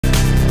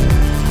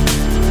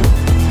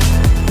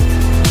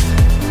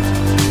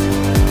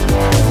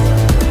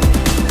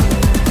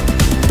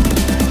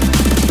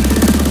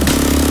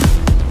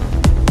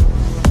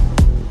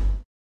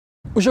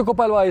Uşak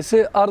Opel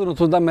bayisi Ardahan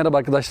Oto'dan merhaba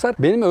arkadaşlar.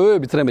 Benim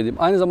öve bitiremediğim,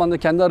 aynı zamanda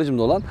kendi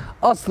aracımda olan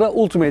Astra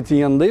Ultimate'in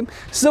yanındayım.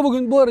 Size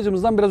bugün bu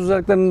aracımızdan biraz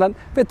özelliklerinden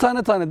ve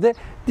tane tane de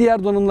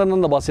diğer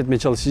donanımlarından da bahsetmeye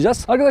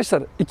çalışacağız.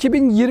 Arkadaşlar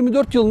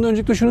 2024 yılında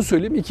öncelikle şunu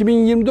söyleyeyim.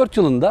 2024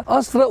 yılında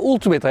Astra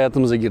Ultimate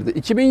hayatımıza girdi.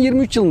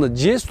 2023 yılında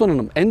GS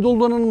donanım en dolu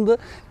donanımdı.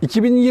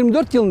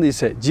 2024 yılında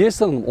ise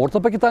GS donanım orta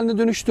paket haline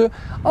dönüştü.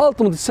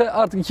 Ultimate ise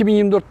artık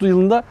 2024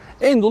 yılında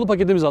en dolu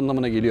paketimiz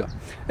anlamına geliyor.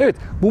 Evet,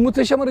 bu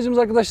muhteşem aracımız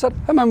arkadaşlar,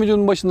 hemen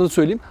videonun başında da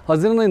söyleyeyim.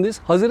 Haziran ayındayız.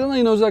 Haziran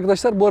ayına özel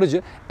arkadaşlar bu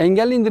aracı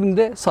engelli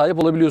indirimde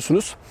sahip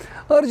olabiliyorsunuz.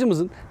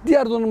 Aracımızın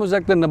diğer donanım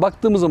özelliklerine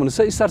baktığımız zaman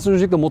ise isterseniz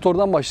öncelikle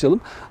motordan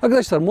başlayalım.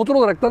 Arkadaşlar motor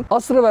olaraktan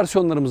Astra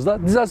versiyonlarımızda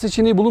dizel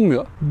seçeneği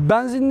bulunmuyor.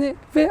 Benzinli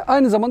ve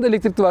aynı zamanda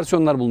elektrikli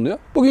versiyonlar bulunuyor.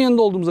 Bugün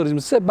yanında olduğumuz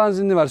aracımız ise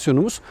benzinli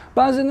versiyonumuz.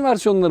 Benzinli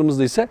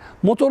versiyonlarımızda ise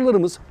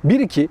motorlarımız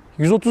 1.2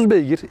 130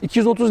 beygir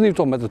 230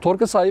 Nm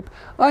torka sahip.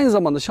 Aynı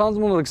zamanda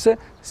şanzıman olarak ise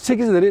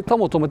 8'leri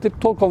tam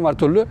otomatik tork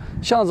konvertörlü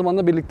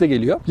şanzımanla birlikte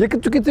geliyor.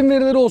 Yakıt tüketim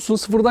verileri olsun,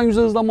 sıfırdan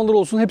 100'e hızlanmaları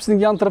olsun,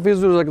 hepsini yan tarafa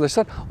yazıyoruz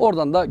arkadaşlar.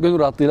 Oradan da gönül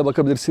rahatlığıyla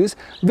bakabilirsiniz.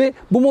 Ve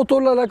bu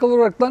motorla alakalı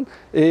olaraktan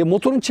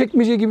motorun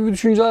çekmeyeceği gibi bir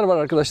düşünceler var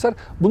arkadaşlar.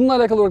 Bununla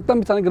alakalı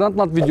olaraktan bir tane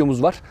Grandland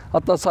videomuz var.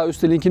 Hatta sağ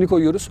üstte linkini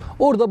koyuyoruz.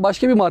 Orada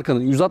başka bir markanın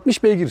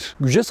 160 beygir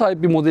güce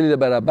sahip bir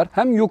modeliyle beraber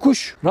hem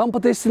yokuş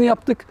rampa testini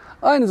yaptık.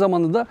 Aynı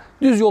zamanda da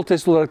düz yol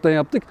testi olaraktan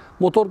yaptık.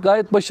 Motor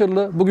gayet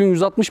başarılı. Bugün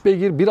 160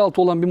 beygir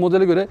 1.6 olan bir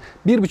modele göre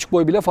 1.5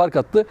 boy bile fark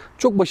attı.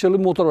 Çok başarılı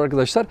bir motor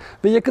arkadaşlar.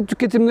 Ve yakıt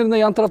tüketimlerini de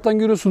yan taraftan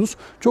görüyorsunuz.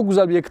 Çok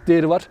güzel bir yakıt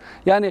değeri var.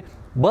 Yani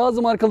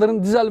bazı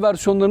markaların dizel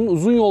versiyonlarının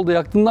uzun yolda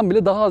yaktığından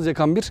bile daha az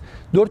yakan bir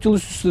 4 yıl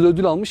üst üste de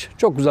ödül almış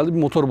çok güzel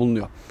bir motor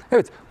bulunuyor.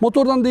 Evet,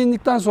 motordan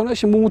değindikten sonra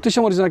şimdi bu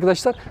muhteşem aracın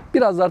arkadaşlar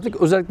biraz da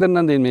artık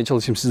özelliklerinden değinmeye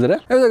çalışayım sizlere.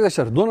 Evet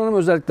arkadaşlar, donanım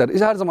özellikler.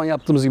 Her zaman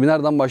yaptığımız gibi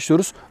nereden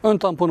başlıyoruz? Ön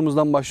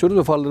tamponumuzdan başlıyoruz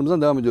ve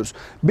farlarımızdan devam ediyoruz.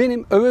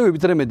 Benim öve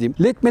bitiremediğim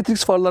LED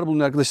Matrix farlar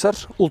bulunuyor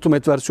arkadaşlar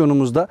Ultimate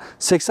versiyonumuzda.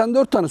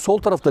 84 tane sol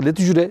tarafta LED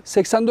hücre,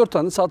 84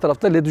 tane sağ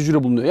tarafta LED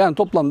hücre bulunuyor. Yani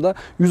toplamda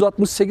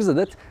 168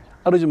 adet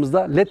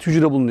aracımızda LED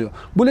hücre bulunuyor.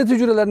 Bu LED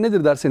hücreler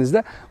nedir derseniz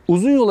de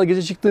uzun yola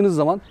gece çıktığınız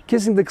zaman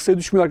kesinlikle kısaya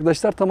düşmüyor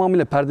arkadaşlar.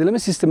 Tamamıyla perdeleme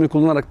sistemini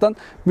kullanaraktan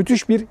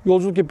müthiş bir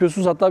yolculuk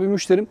yapıyorsunuz. Hatta bir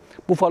müşterim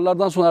bu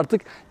farlardan sonra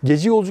artık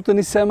gece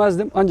yolculuklarını hiç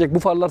sevmezdim. Ancak bu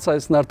farlar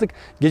sayesinde artık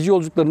gece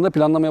yolculuklarını da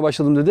planlamaya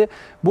başladım dedi.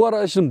 Bu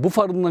aracın bu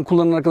farından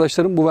kullanan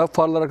arkadaşlarım, bu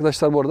farlar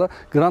arkadaşlar bu arada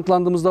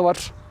Grandland'ımızda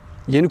var.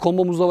 Yeni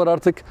kombomuzda var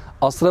artık.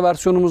 Astra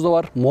versiyonumuzda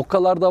var.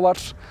 Mokka'larda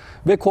var.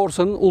 Ve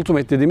Corsa'nın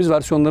Ultimate dediğimiz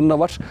versiyonlarında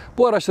var.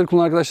 Bu araçları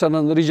kullanan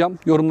arkadaşlardan da ricam,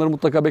 yorumları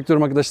mutlaka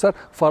bekliyorum arkadaşlar.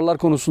 Farlar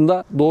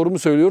konusunda doğru mu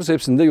söylüyoruz?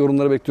 Hepsini de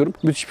yorumlara bekliyorum.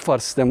 Müthiş bir far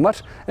sistemi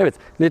var. Evet,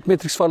 LED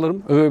Matrix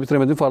farlarım, öve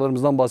bitiremediğim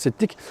farlarımızdan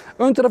bahsettik.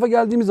 Ön tarafa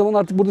geldiğimiz zaman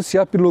artık burada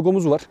siyah bir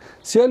logomuz var.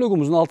 Siyah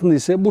logomuzun altında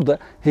ise burada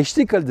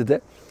HD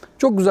kalitede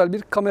çok güzel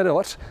bir kamera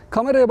var.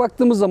 Kameraya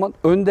baktığımız zaman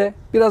önde,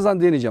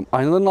 birazdan deneyeceğim,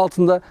 aynaların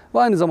altında ve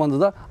aynı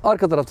zamanda da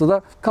arka tarafta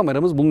da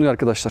kameramız bulunuyor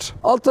arkadaşlar.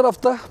 Alt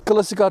tarafta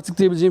klasik artık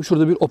diyebileceğim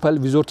şurada bir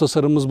Opel vizör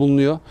tasarımımız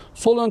bulunuyor.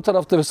 Sol ön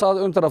tarafta ve sağ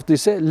ön tarafta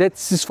ise LED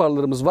sis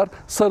farlarımız var.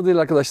 Sarı değil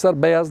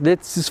arkadaşlar, beyaz LED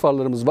sis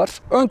farlarımız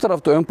var. Ön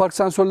tarafta ön park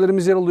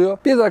sensörlerimiz yer alıyor.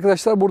 Bir de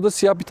arkadaşlar burada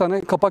siyah bir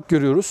tane kapak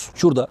görüyoruz.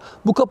 Şurada.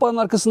 Bu kapağın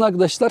arkasında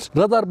arkadaşlar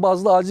radar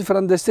bazlı acil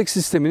fren destek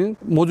sisteminin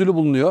modülü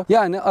bulunuyor.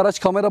 Yani araç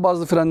kamera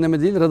bazlı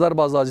frenleme değil, radar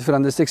bazlı acil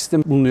fren destek sistemi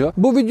bulunuyor.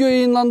 Bu video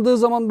yayınlandığı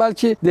zaman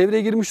belki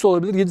devreye girmiş de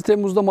olabilir. 7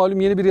 Temmuz'da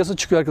malum yeni bir yasa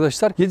çıkıyor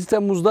arkadaşlar. 7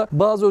 Temmuz'da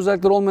bazı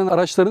özellikleri olmayan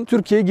araçların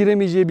Türkiye'ye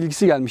giremeyeceği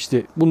bilgisi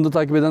gelmişti. Bunu da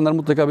takip edenler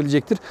mutlaka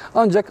bilecektir.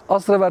 Ancak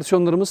Astra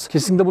versiyonlarımız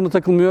kesinlikle buna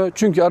takılmıyor.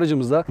 Çünkü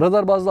aracımızda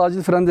radar bazlı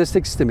acil fren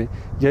destek sistemi,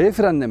 yaya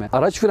frenleme,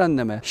 araç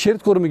frenleme,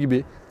 şerit korumu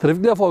gibi,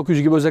 trafik levha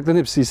okuyucu gibi özelliklerin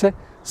hepsi ise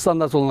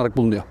standart olarak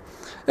bulunuyor.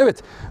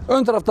 Evet,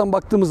 ön taraftan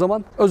baktığımız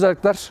zaman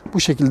özellikler bu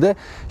şekilde.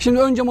 Şimdi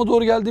ön cama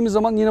doğru geldiğimiz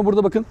zaman yine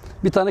burada bakın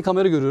bir tane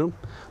kamera görüyorum.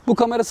 Bu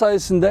kamera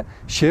sayesinde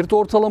şerit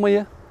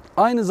ortalamayı,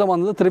 aynı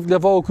zamanda da trafik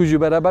levha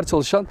okuyucuyu beraber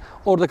çalışan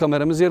orada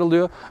kameramız yer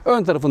alıyor.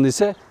 Ön tarafında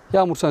ise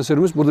yağmur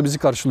sensörümüz burada bizi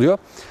karşılıyor.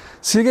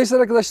 Silgeçler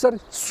arkadaşlar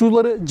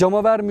suları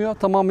cama vermiyor.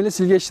 Tamamıyla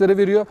silgeçlere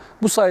veriyor.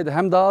 Bu sayede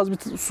hem daha az bir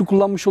su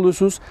kullanmış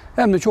oluyorsunuz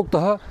hem de çok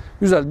daha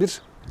güzel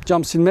bir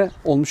cam silme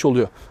olmuş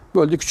oluyor.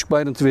 Böyle de küçük bir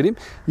ayrıntı vereyim.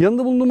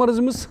 Yanında bulunduğum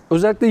aracımız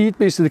özellikle Yiğit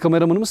Bey istedi,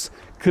 kameramanımız.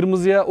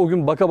 Kırmızıya o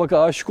gün baka baka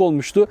aşık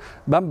olmuştu.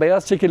 Ben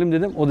beyaz çekelim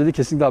dedim. O dedi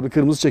kesinlikle abi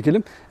kırmızı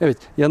çekelim. Evet,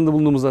 yanında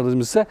bulunduğumuz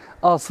aracımız ise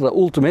Astra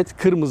Ultimate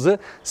kırmızı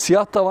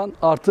siyah tavan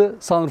artı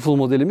sunrooflu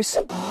modelimiz.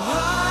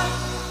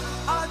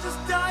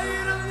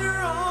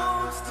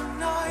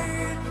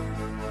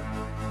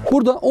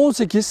 Burada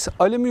 18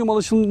 alüminyum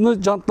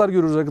alaşımlı jantlar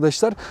görüyoruz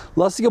arkadaşlar.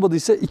 Lastik ebadı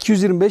ise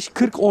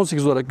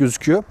 225-40-18 olarak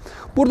gözüküyor.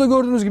 Burada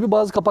gördüğünüz gibi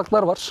bazı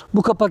kapaklar var.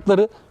 Bu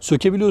kapakları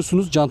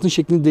sökebiliyorsunuz. Jantın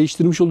şeklini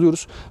değiştirmiş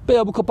oluyoruz.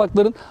 Veya bu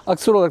kapakların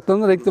aksiyel olarak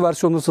da renkli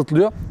versiyonları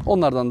satılıyor.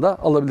 Onlardan da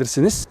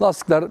alabilirsiniz.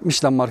 Lastikler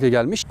Michelin marka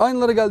gelmiş.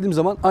 Aynalara geldiğim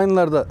zaman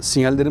aynalarda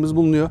sinyallerimiz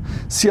bulunuyor.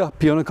 Siyah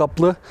piyano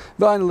kaplı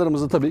ve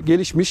aynalarımızda tabii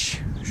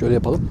gelişmiş. Şöyle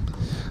yapalım.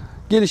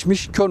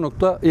 Gelişmiş kör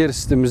nokta yer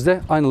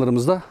sistemimizde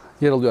aynalarımızda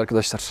yer alıyor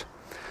arkadaşlar.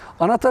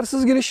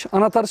 Anahtarsız giriş,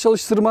 anahtar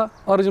çalıştırma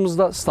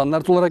aracımızda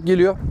standart olarak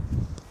geliyor.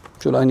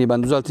 Şöyle aynayı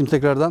ben düzelteyim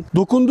tekrardan.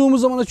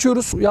 Dokunduğumuz zaman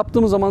açıyoruz.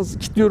 Yaptığımız zaman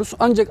kilitliyoruz.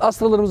 Ancak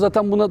Astra'larımız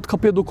zaten buna,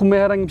 kapıya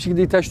dokunmaya herhangi bir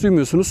şekilde ihtiyaç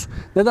duymuyorsunuz.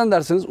 Neden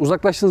derseniz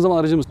uzaklaştığınız zaman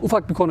aracımız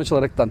ufak bir korna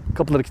çalaraktan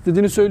kapıları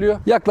kilitlediğini söylüyor.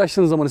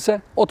 Yaklaştığınız zaman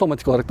ise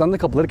otomatik olaraktan da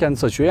kapıları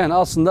kendisi açıyor. Yani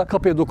aslında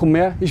kapıya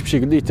dokunmaya hiçbir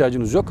şekilde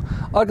ihtiyacınız yok.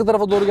 Arka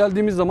tarafa doğru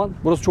geldiğimiz zaman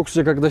burası çok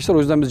sıcak arkadaşlar. O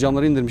yüzden biz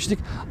camları indirmiştik.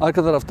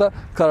 Arka tarafta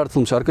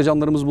karartılmış arka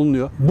camlarımız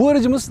bulunuyor. Bu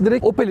aracımız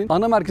direkt Opel'in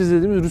ana merkezi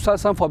dediğimiz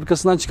Rüsselsheim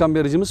fabrikasından çıkan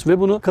bir aracımız ve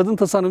bunu kadın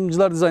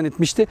tasarımcılar dizayn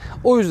etmişti.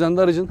 O yüzden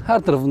de aracın her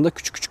tarafında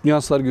küçük küçük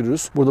nüanslar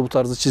görüyoruz. Burada bu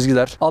tarzda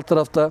çizgiler. Alt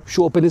tarafta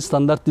şu Opel'in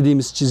standart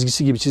dediğimiz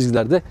çizgisi gibi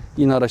çizgiler de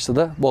yine araçta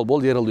da bol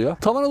bol yer alıyor.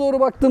 Tavana doğru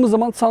baktığımız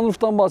zaman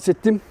sunroof'tan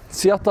bahsettim.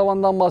 Siyah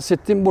tavandan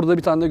bahsettim. Burada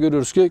bir tane de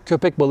görüyoruz ki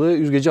köpek balığı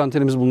yüzgeci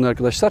antenimiz bulunuyor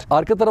arkadaşlar.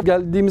 Arka taraf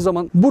geldiğimiz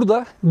zaman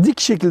burada dik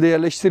şekilde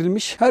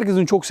yerleştirilmiş,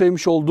 herkesin çok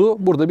sevmiş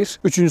olduğu burada bir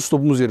 3.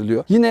 stopumuz yer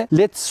alıyor. Yine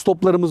LED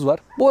stoplarımız var.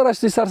 Bu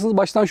araçta isterseniz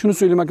baştan şunu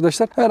söyleyeyim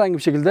arkadaşlar. Herhangi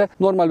bir şekilde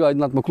normal bir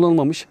aydınlatma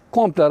kullanılmamış.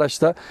 Komple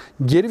araçta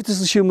geri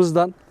vites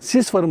ışığımızdan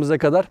sis farımıza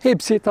kadar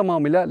hepsi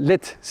tamamıyla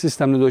LED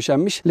sistemle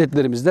döşenmiş.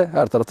 LED'lerimiz de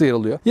her tarafta yer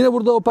alıyor. Yine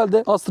burada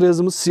Opel'de Astra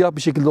yazımız siyah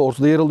bir şekilde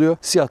ortada yer alıyor.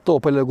 Siyah da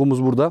Opel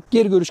logomuz burada.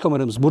 Geri görüş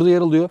kameramız burada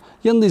yer alıyor.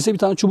 Yanında ise bir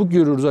tane çubuk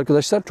görüyoruz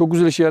arkadaşlar. Çok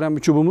güzel işe yarayan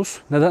bir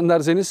çubuğumuz. Neden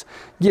derseniz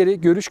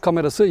geri görüş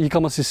kamerası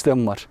yıkama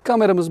sistemi var.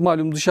 Kameramız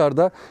malum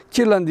dışarıda.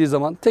 Kirlendiği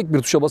zaman tek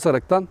bir tuşa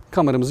basaraktan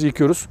kameramızı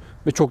yıkıyoruz.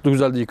 Ve çok da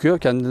güzel de yıkıyor.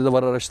 Kendinde de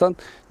var araçtan.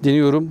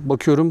 Deniyorum,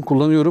 bakıyorum,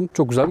 kullanıyorum.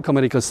 Çok güzel bir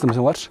kamera yıkama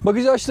sistemi var.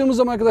 Bagajı açtığımız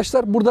zaman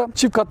arkadaşlar burada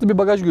çift katlı bir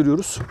bagaj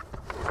görüyoruz.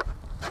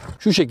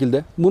 Şu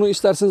şekilde. Bunu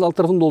isterseniz alt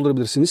tarafını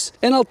doldurabilirsiniz.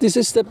 En altta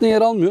ise stepne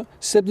yer almıyor.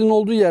 Stepnenin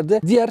olduğu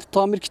yerde diğer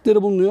tamir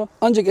kitleri bulunuyor.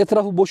 Ancak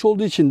etrafı boş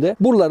olduğu için de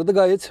buralarda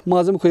gayet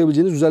malzeme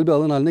koyabileceğiniz güzel bir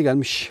alan haline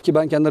gelmiş. Ki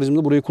ben kendi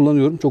aracımda burayı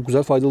kullanıyorum. Çok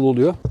güzel, faydalı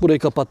oluyor. Burayı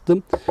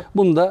kapattım.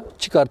 Bunu da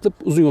çıkartıp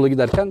uzun yola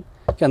giderken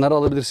kenara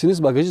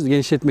alabilirsiniz. Bagajı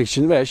genişletmek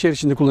için veya şehir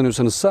içinde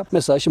kullanıyorsanızsa.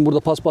 Mesela şimdi burada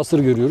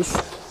paspasları görüyoruz.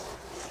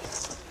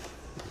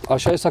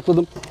 Aşağıya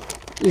sakladım.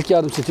 İlk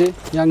yardım seti,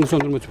 yangın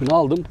söndürme tüpünü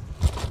aldım.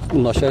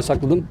 Bunu da aşağıya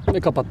sakladım ve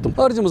kapattım.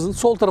 Aracımızın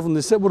sol tarafında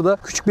ise burada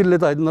küçük bir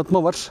LED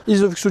aydınlatma var.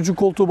 İzofix sürücü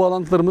koltuğu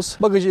bağlantılarımız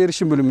bagaja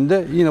erişim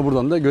bölümünde yine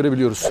buradan da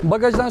görebiliyoruz.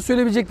 Bagajdan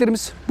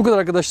söyleyebileceklerimiz bu kadar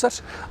arkadaşlar.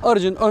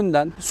 Aracın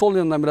önden, sol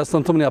yanından biraz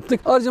tanıtımını yaptık.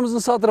 Aracımızın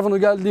sağ tarafına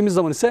geldiğimiz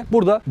zaman ise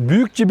burada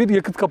büyükçe bir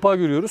yakıt kapağı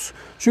görüyoruz.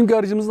 Çünkü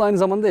aracımızın aynı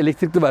zamanda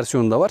elektrikli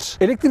versiyonu da var.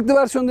 Elektrikli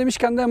versiyon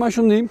demişken de hemen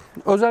şunu diyeyim.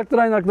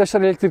 Özellikleri aynı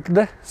arkadaşlar elektrikli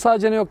de.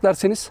 Sadece ne yok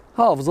derseniz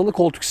hafızalı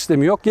koltuk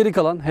sistemi yok. Geri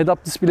kalan head-up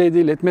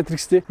display'di, LED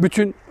matrix'ti.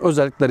 Bütün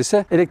özellikler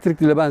ise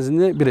elektrikli ile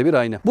benzinli birebir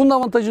aynı. Bunun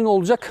avantajı ne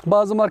olacak?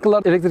 Bazı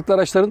markalar elektrikli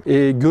araçların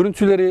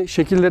görüntüleri,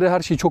 şekilleri her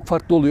şey çok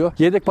farklı oluyor.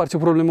 Yedek parça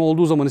problemi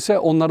olduğu zaman ise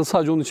onlar da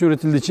sadece onun için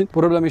üretildiği için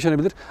problem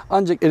yaşanabilir.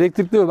 Ancak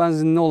elektrikli ve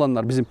benzinli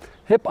olanlar bizim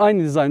hep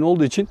aynı dizayn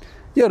olduğu için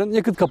yarın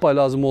yakıt kapağı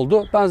lazım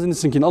oldu.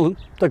 Benzinlisinkini alın,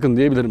 takın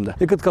diyebilirim de.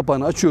 Yakıt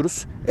kapağını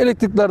açıyoruz.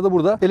 Elektrikler de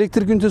burada.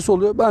 Elektrik ünitesi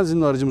oluyor.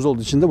 Benzinli aracımız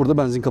olduğu için de burada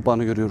benzin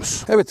kapağını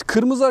görüyoruz. Evet,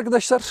 kırmızı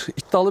arkadaşlar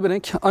iddialı bir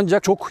renk.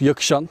 Ancak çok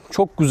yakışan,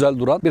 çok güzel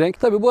duran bir renk.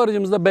 Tabi bu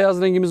aracımızda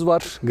beyaz rengimiz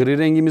var, gri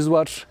rengimiz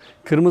var,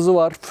 kırmızı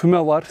var,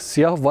 füme var,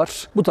 siyah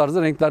var. Bu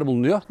tarzda renkler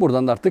bulunuyor.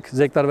 Buradan da artık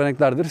zevkler ve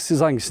renklerdir.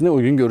 Siz hangisine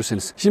uygun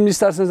görürseniz. Şimdi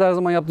isterseniz her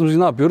zaman yaptığımız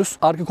gibi ne yapıyoruz?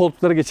 Arka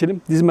koltuklara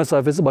geçelim. Diz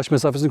mesafesi, baş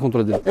mesafesini kontrol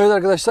edelim. Evet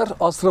arkadaşlar,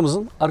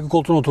 Astra'mızın arka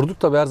koltuğuna oturduk.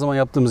 Tabi her zaman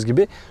yaptığımız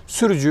gibi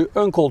sürücü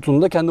ön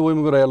koltuğunu da kendi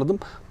boyuma göre ayarladım.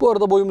 Bu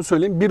arada boyumu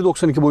söyleyeyim.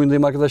 1.92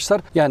 boyundayım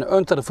arkadaşlar. Yani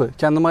ön tarafı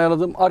kendim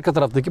ayarladım. Arka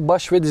taraftaki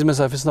baş ve diz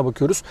mesafesine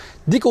bakıyoruz.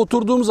 Dik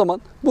oturduğum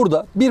zaman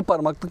burada bir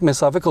parmaklık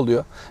mesafe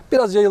kalıyor.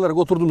 Biraz yayılarak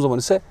oturduğum zaman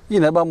ise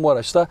yine ben bu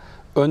araçta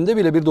önde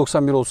bile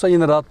 1.91 olsa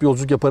yine rahat bir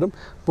yolculuk yaparım.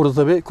 Burada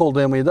tabii kol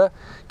dayamayı da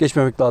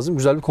geçmemek lazım.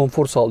 Güzel bir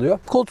konfor sağlıyor.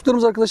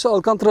 Koltuklarımız arkadaşlar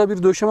Alcantara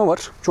bir döşeme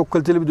var. Çok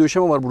kaliteli bir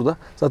döşeme var burada.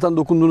 Zaten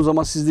dokunduğunuz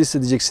zaman siz de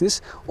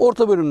hissedeceksiniz.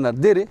 Orta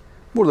bölümler deri.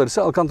 Buralar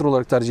ise Alcantara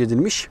olarak tercih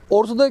edilmiş.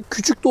 Ortada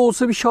küçük de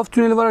olsa bir şaft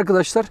tüneli var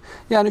arkadaşlar.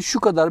 Yani şu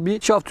kadar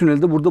bir şaft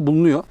tüneli de burada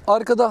bulunuyor.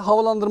 Arkada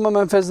havalandırma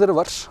menfezleri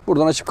var.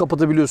 Buradan açıp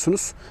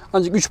kapatabiliyorsunuz.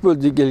 Ancak 3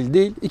 bölgeli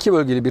değil, 2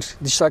 bölgeli bir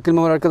dijital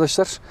klima var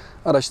arkadaşlar.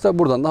 Araçta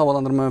buradan da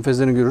havalandırma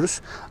menfezlerini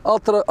görürüz.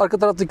 Arka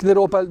taraftakileri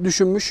Opel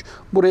düşünmüş.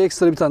 Buraya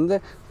ekstra bir tane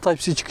de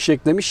Type-C çıkışı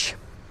eklemiş.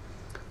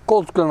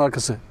 Koltukların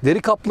arkası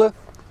deri kaplı.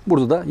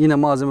 Burada da yine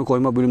malzeme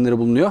koyma bölümleri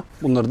bulunuyor.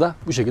 Bunları da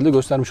bu şekilde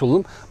göstermiş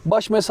olalım.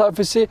 Baş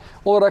mesafesi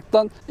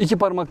olaraktan 2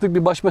 parmaklık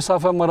bir baş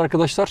mesafem var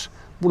arkadaşlar.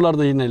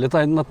 Buralarda yine LED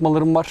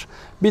aydınlatmalarım var.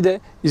 Bir de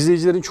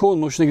izleyicilerin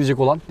çoğunun hoşuna gidecek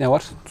olan ne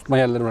var? Tutma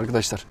yerleri var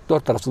arkadaşlar.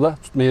 4 tarafta da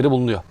tutma yeri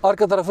bulunuyor.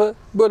 Arka tarafı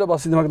böyle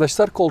bahsedeyim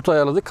arkadaşlar. Koltuğu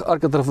ayarladık.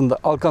 Arka tarafında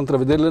Alcantara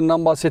ve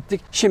derilerinden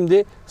bahsettik.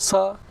 Şimdi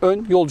sağ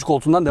ön yolcu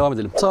koltuğundan devam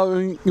edelim. Sağ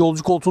ön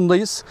yolcu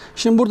koltuğundayız.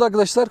 Şimdi burada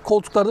arkadaşlar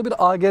koltuklarda bir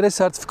AGR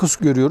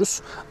sertifikası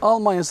görüyoruz.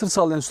 Almanya Sır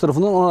Sağlayan Üst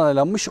tarafından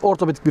onaylanmış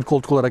ortopedik bir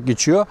koltuk olarak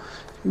geçiyor.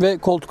 Ve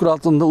koltuk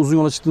rahatlığında uzun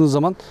yola çıktığınız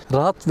zaman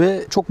rahat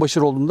ve çok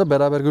başarılı olduğunu da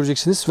beraber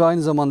göreceksiniz. Ve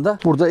aynı zamanda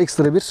burada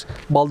ekstra bir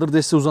baldır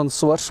desteği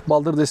uzantısı var.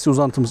 Baldır desteği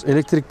uzantımız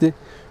elektrikli.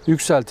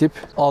 Yükseltip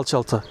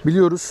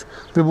alçaltabiliyoruz.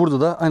 Ve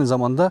burada da aynı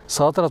zamanda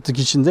sağ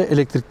taraftaki içinde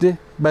elektrikli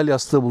bel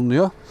yastığı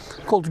bulunuyor.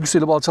 Koltuk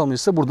yükselip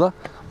alçalmayırsa burada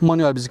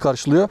manuel bizi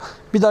karşılıyor.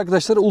 Bir de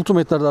arkadaşlar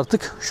Ultimate'lerde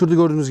artık şurada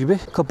gördüğünüz gibi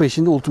kapı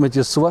eşiğinde Ultimate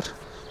yazısı var.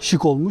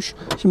 şık olmuş.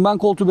 Şimdi ben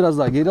koltuğu biraz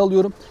daha geri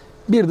alıyorum.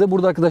 Bir de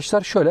burada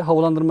arkadaşlar şöyle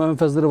havalandırma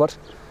menfezleri var.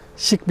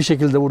 Şık bir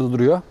şekilde burada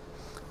duruyor.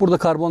 Burada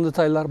karbon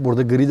detaylar,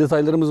 burada gri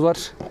detaylarımız var.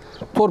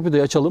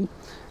 Torpidoyu açalım.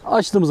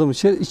 Açtığımız zaman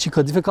içi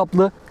kadife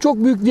kaplı. Çok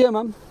büyük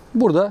diyemem.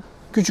 Burada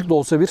küçük de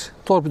olsa bir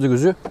torpido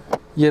gözü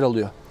yer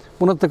alıyor.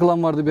 Buna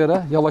takılan vardı bir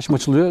ara. Yavaş mı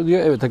açılıyor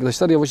diyor. Evet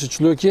arkadaşlar, yavaş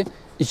açılıyor ki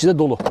içi de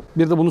dolu.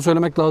 Bir de bunu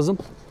söylemek lazım.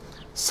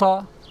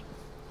 Sağ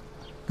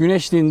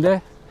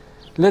güneşliğinde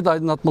LED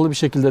aydınlatmalı bir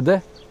şekilde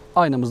de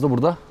aynamız da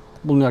burada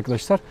bulunuyor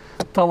arkadaşlar.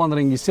 Tavan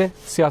rengi ise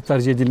siyah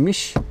tercih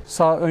edilmiş.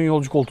 Sağ ön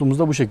yolcu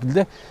koltuğumuzda bu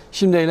şekilde.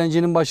 Şimdi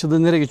eğlencenin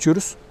başladığı nereye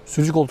geçiyoruz?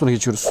 Sürücü koltuğuna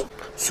geçiyoruz.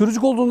 Sürücü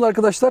koltuğunda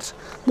arkadaşlar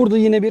burada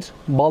yine bir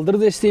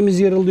baldırı desteğimiz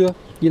yer alıyor.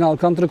 Yine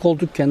alkantara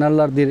koltuk,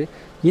 kenarlar deri.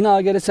 Yine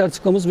AGR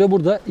sertifikamız ve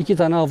burada 2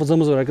 tane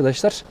hafızamız var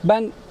arkadaşlar.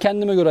 Ben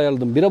kendime göre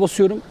ayarladım. 1'e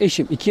basıyorum.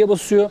 Eşim 2'ye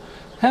basıyor.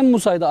 Hem bu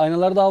sayede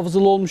aynalarda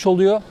hafızalı olmuş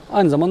oluyor.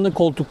 Aynı zamanda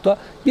koltukta.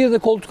 Bir de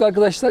koltuk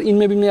arkadaşlar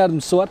inme binme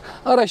yardımcısı var.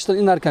 Araçtan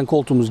inerken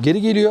koltuğumuz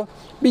geri geliyor.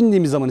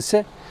 Bindiğimiz zaman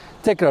ise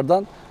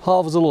tekrardan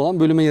hafızalı olan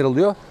bölüme yer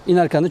alıyor.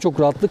 İnerken de çok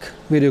rahatlık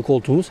veriyor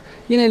koltuğumuz.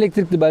 Yine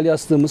elektrikli bel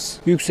yastığımız,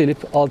 yükselip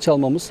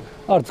alçalmamız.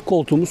 Artık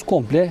koltuğumuz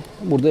komple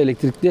burada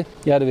elektrikli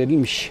yer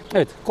verilmiş.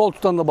 Evet,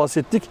 koltuktan da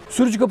bahsettik.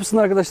 Sürücü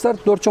kapısında arkadaşlar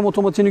 4 cam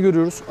otomatiğini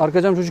görüyoruz.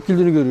 Arka cam çocuk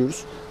kilidini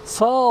görüyoruz.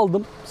 Sağa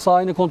aldım sağ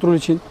ayna kontrol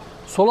için.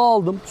 Sola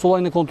aldım sol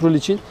ayna kontrol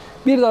için.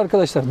 Bir de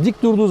arkadaşlar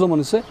dik durduğu zaman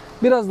ise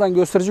birazdan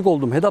gösterecek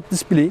olduğum head-up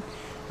display'i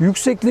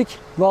yükseklik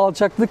ve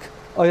alçaklık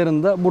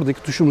ayarında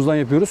buradaki tuşumuzdan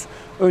yapıyoruz.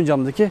 Ön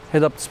camdaki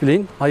head-up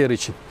display'in ayarı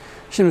için.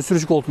 Şimdi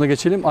sürücü koltuğuna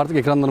geçelim. Artık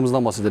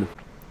ekranlarımızdan bahsedelim.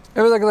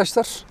 Evet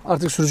arkadaşlar,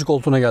 artık sürücü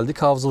koltuğuna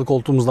geldik. Hafızalı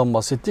koltuğumuzdan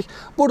bahsettik.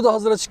 Burada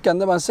hazır açıkken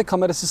de ben size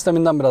kamera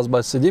sisteminden biraz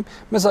bahsedeyim.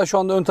 Mesela şu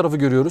anda ön tarafı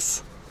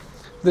görüyoruz.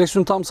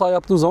 Direksiyonu tam sağ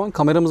yaptığım zaman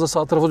kameramız da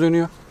sağ tarafa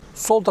dönüyor.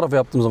 Sol tarafa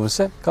yaptığım zaman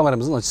ise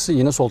kameramızın açısı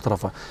yine sol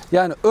tarafa.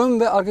 Yani ön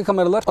ve arka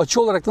kameralar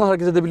açı olaraktan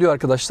hareket edebiliyor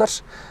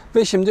arkadaşlar.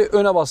 Ve şimdi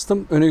öne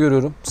bastım, önü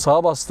görüyorum.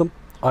 Sağa bastım,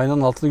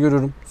 aynanın altını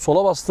görüyorum.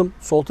 Sola bastım,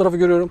 sol tarafı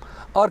görüyorum.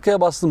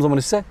 Arkaya bastığım zaman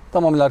ise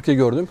tamamıyla arkayı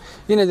gördüm.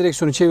 Yine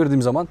direksiyonu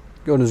çevirdiğim zaman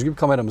gördüğünüz gibi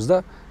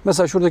kameramızda.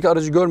 Mesela şuradaki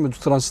aracı görmüyordu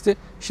transiti.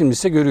 Şimdi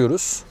ise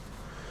görüyoruz.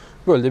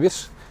 Böyle de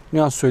bir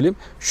nüans söyleyeyim.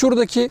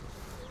 Şuradaki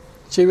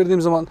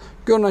çevirdiğim zaman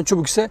görünen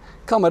çubuk ise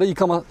kamera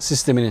yıkama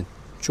sisteminin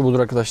çubuğudur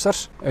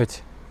arkadaşlar.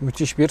 Evet.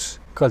 Müthiş bir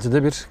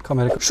kalitede bir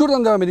kamera.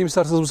 Şuradan devam edeyim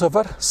isterseniz bu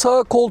sefer.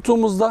 Sağ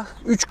koltuğumuzda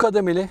 3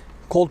 kademeli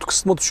koltuk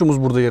ısıtma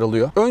tuşumuz burada yer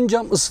alıyor. Ön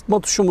cam ısıtma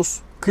tuşumuz,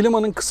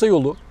 klimanın kısa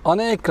yolu,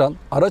 ana ekran,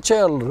 araç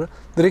ayarları,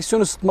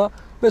 direksiyon ısıtma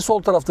ve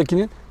sol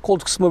taraftakinin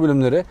koltuk ısıtma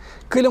bölümleri.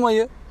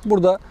 Klimayı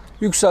burada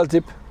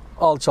yükseltip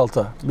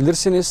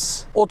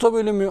alçaltabilirsiniz. Oto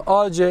bölümü,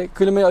 AC,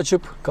 klimayı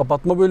açıp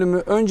kapatma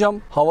bölümü, ön cam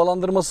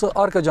havalandırması,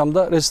 arka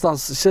camda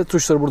rezistans ise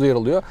tuşları burada yer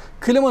alıyor.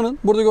 Klimanın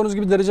burada gördüğünüz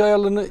gibi derece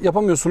ayarlarını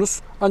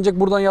yapamıyorsunuz. Ancak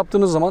buradan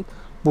yaptığınız zaman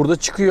burada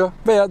çıkıyor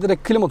veya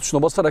direkt klima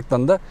tuşuna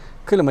basaraktan da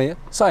klimayı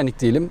Saynik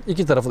diyelim.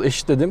 İki tarafı da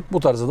eşitledim. Bu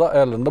tarzda da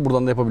ayarlarını da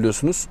buradan da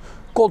yapabiliyorsunuz.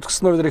 Koltuk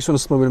ısıtma ve direksiyon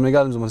ısıtma bölümüne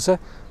geldiğimiz zaman ise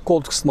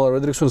koltuk ısıtmaları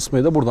ve direksiyon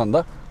ısıtmayı da buradan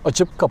da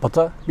açıp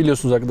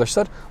kapatabiliyorsunuz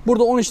arkadaşlar.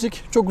 Burada 10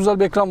 inçlik çok güzel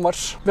bir ekran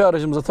var ve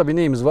aracımızda tabii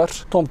neyimiz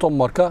var? TomTom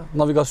marka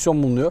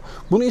navigasyon bulunuyor.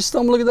 Bunu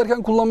İstanbul'a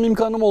giderken kullanma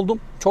imkanım oldu.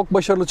 Çok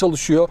başarılı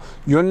çalışıyor.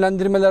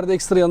 Yönlendirmelerde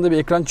ekstra yanında bir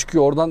ekran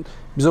çıkıyor. Oradan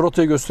bize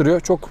rotayı gösteriyor.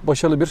 Çok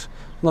başarılı bir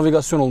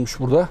navigasyon olmuş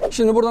burada.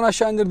 Şimdi buradan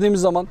aşağı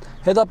indirdiğimiz zaman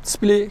head-up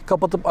display'i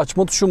kapatıp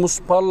açma tuşumuz,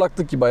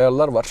 parlaklık gibi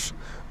ayarlar var.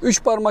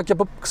 3 parmak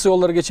yapıp kısa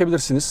yolları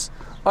geçebilirsiniz.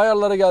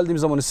 Ayarlara geldiğim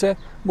zaman ise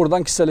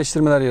buradan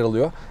kişiselleştirmeler yer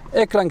alıyor.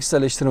 Ekran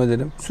kişiselleştirme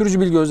dedim. Sürücü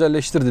bilgi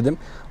özelleştir dedim.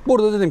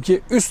 Burada dedim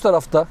ki üst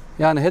tarafta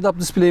yani head-up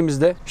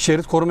display'imizde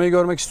şerit korumayı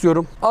görmek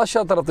istiyorum.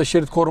 Aşağı tarafta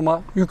şerit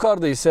koruma,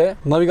 yukarıda ise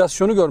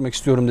navigasyonu görmek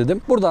istiyorum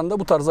dedim. Buradan da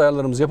bu tarz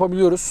ayarlarımızı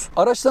yapabiliyoruz.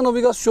 Araçta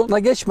navigasyona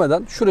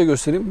geçmeden şuraya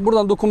göstereyim.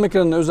 Buradan dokunma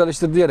ekranını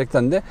özelleştir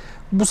diyerekten de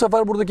bu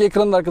sefer buradaki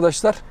ekranı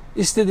arkadaşlar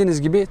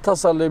istediğiniz gibi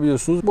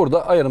tasarlayabiliyorsunuz.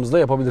 Burada ayarımızı da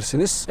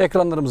yapabilirsiniz.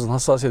 Ekranlarımızın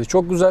hassasiyeti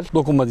çok güzel.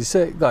 Dokunma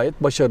ise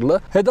gayet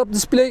başarılı. Head-up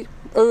display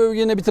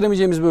yine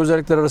bitiremeyeceğimiz bir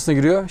özellikler arasına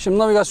giriyor. Şimdi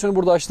navigasyonu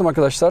burada açtım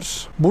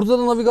arkadaşlar. Burada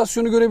da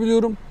navigasyonu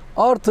görebiliyorum.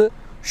 Artı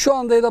şu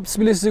anda head-up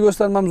display'i size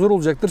göstermem zor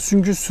olacaktır.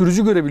 Çünkü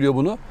sürücü görebiliyor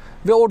bunu.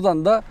 Ve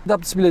oradan da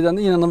head-up display'den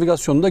de yine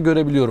navigasyonu da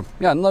görebiliyorum.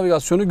 Yani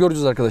navigasyonu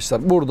göreceğiz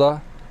arkadaşlar.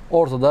 Burada,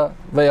 ortada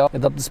veya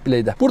head-up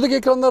display'de. Buradaki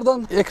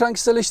ekranlardan ekran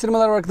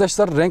kişiselleştirmeler var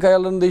arkadaşlar. Renk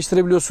ayarlarını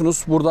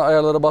değiştirebiliyorsunuz. Burada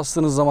ayarlara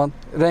bastığınız zaman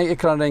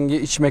ekran rengi,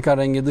 iç mekan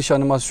rengi, dış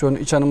animasyon,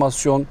 iç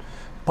animasyon,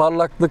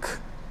 parlaklık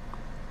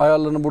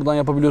ayarlarını buradan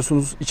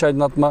yapabiliyorsunuz. İç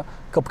aydınlatma,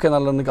 kapı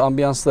kenarlarındaki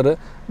ambiyansları.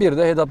 Bir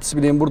de head-up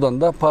display'in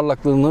buradan da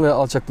parlaklığını ve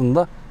alçaklığını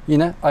da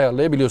yine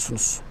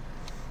ayarlayabiliyorsunuz.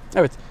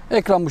 Evet,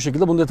 ekran bu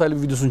şekilde. Bunun detaylı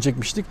bir videosunu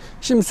çekmiştik.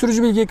 Şimdi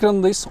sürücü bilgi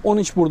ekranındayız. 10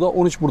 inç burada,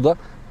 10 inç burada.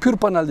 Pür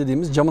panel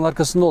dediğimiz camın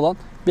arkasında olan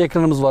bir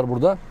ekranımız var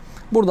burada.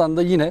 Buradan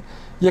da yine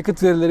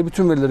yakıt verileri,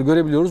 bütün verileri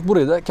görebiliyoruz.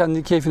 Burayı da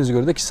kendi keyfinize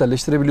göre de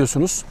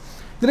kişiselleştirebiliyorsunuz.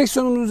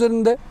 Direksiyonun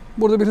üzerinde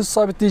burada bir hız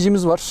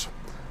sabitleyicimiz var.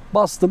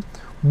 Bastım.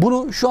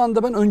 Bunu şu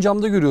anda ben ön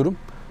camda görüyorum.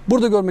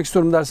 Burada görmek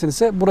istiyorum derseniz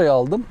ise buraya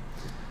aldım.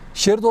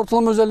 Şerit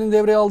ortalama özelliğini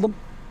devreye aldım.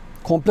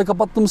 komple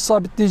kapattığımız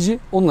sabitleyici.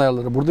 Onun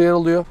ayarları burada yer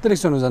alıyor.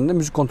 Direksiyon üzerinde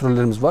müzik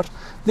kontrollerimiz var.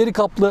 Deri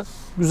kaplı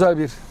güzel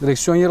bir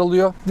direksiyon yer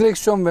alıyor.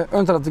 Direksiyon ve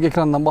ön taraftaki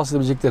ekrandan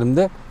bahsedebileceklerim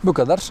de bu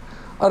kadar.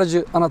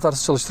 Aracı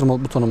anahtarsız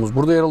çalıştırma butonumuz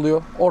burada yer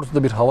alıyor.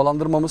 Ortada bir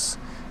havalandırmamız.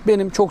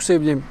 Benim çok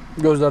sevdiğim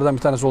gözlerden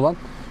bir tanesi olan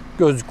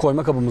gözlük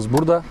koyma kabımız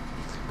burada.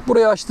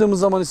 Burayı açtığımız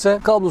zaman ise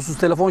kablosuz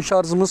telefon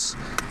şarjımız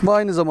ve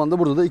aynı zamanda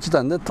burada da 2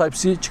 tane de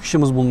Type-C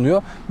çıkışımız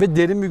bulunuyor. Ve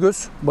derin bir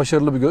göz,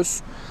 başarılı bir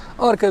göz.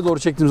 Arkaya doğru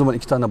çektiğim zaman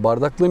 2 tane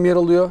bardaklığım yer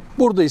alıyor.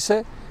 Burada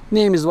ise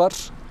neyimiz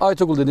var?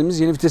 iToggle dediğimiz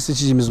yeni vites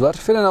seçicimiz var.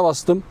 Frene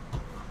bastım.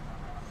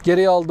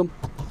 Geriye aldım.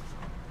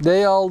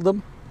 D'ye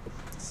aldım.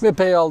 Ve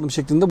P'ye aldım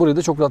şeklinde burayı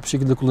da çok rahat bir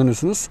şekilde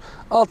kullanıyorsunuz.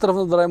 Alt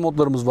tarafında drive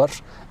modlarımız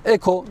var.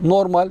 Eco,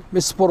 normal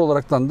ve spor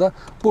olaraktan da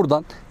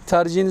buradan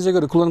tercihinize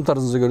göre, kullanım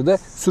tarzınıza göre de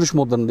sürüş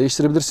modlarını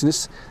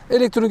değiştirebilirsiniz.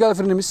 Elektronik el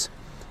frenimiz.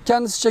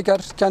 Kendisi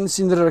çeker,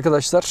 kendisi indirir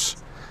arkadaşlar.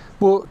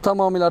 Bu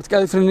tamamıyla artık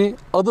el freni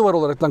adı var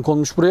olaraktan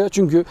konmuş buraya.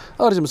 Çünkü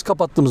aracımız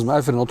kapattığımız zaman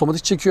el freni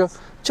otomatik çekiyor.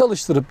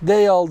 Çalıştırıp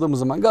D'ye aldığımız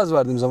zaman, gaz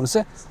verdiğimiz zaman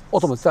ise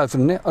otomatik el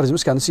frenini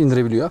aracımız kendisi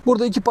indirebiliyor.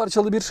 Burada 2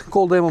 parçalı bir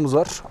kol dayamamız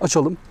var.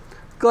 Açalım.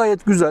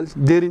 Gayet güzel,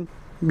 derin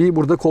bir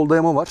burada kol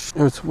dayama var.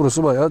 Evet,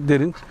 burası bayağı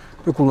derin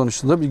ve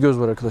kullanışlı da bir göz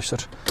var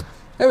arkadaşlar.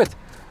 Evet,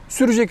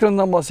 sürücü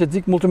ekranından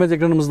bahsettik, multimedya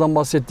ekranımızdan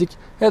bahsettik,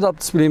 head-up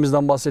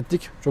display'imizden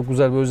bahsettik. Çok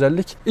güzel bir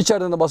özellik.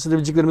 İçeriden de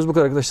bahsedebileceklerimiz bu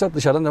kadar arkadaşlar.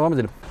 Dışarıdan devam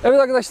edelim. Evet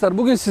arkadaşlar,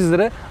 bugün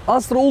sizlere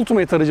Astra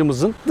Ultimate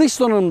aracımızın dış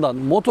donanımından,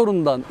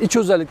 motorundan, iç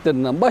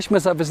özelliklerinden, baş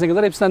mesafesine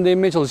kadar hepsinden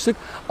değinmeye çalıştık.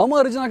 Ama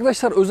aracın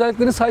arkadaşlar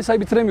özelliklerini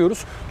say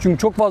bitiremiyoruz. Çünkü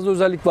çok fazla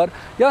özellik var.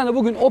 Yani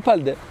bugün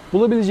Opel'de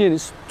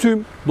bulabileceğiniz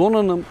tüm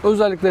donanım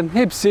özelliklerin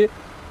hepsi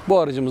bu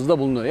aracımızda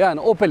bulunuyor. Yani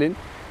Opel'in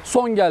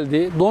son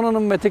geldiği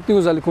donanım ve teknik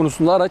özellik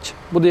konusunda araç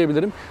bu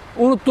diyebilirim.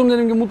 Unuttuğum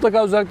dediğim gibi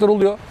mutlaka özellikler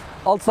oluyor.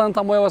 6 tane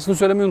tam boy havasını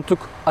söylemeyi unuttuk.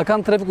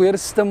 Akan trafik uyarı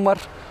sistemi var.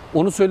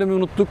 Onu söylemeyi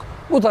unuttuk.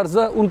 Bu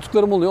tarzda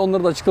unuttuklarım oluyor.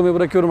 Onları da açıklamaya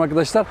bırakıyorum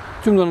arkadaşlar.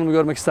 Tüm donanımı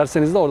görmek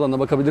isterseniz de oradan da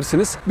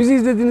bakabilirsiniz. Bizi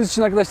izlediğiniz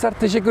için arkadaşlar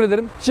teşekkür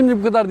ederim. Şimdi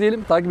bu kadar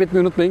diyelim. Takip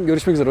etmeyi unutmayın.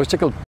 Görüşmek üzere.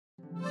 Hoşçakalın.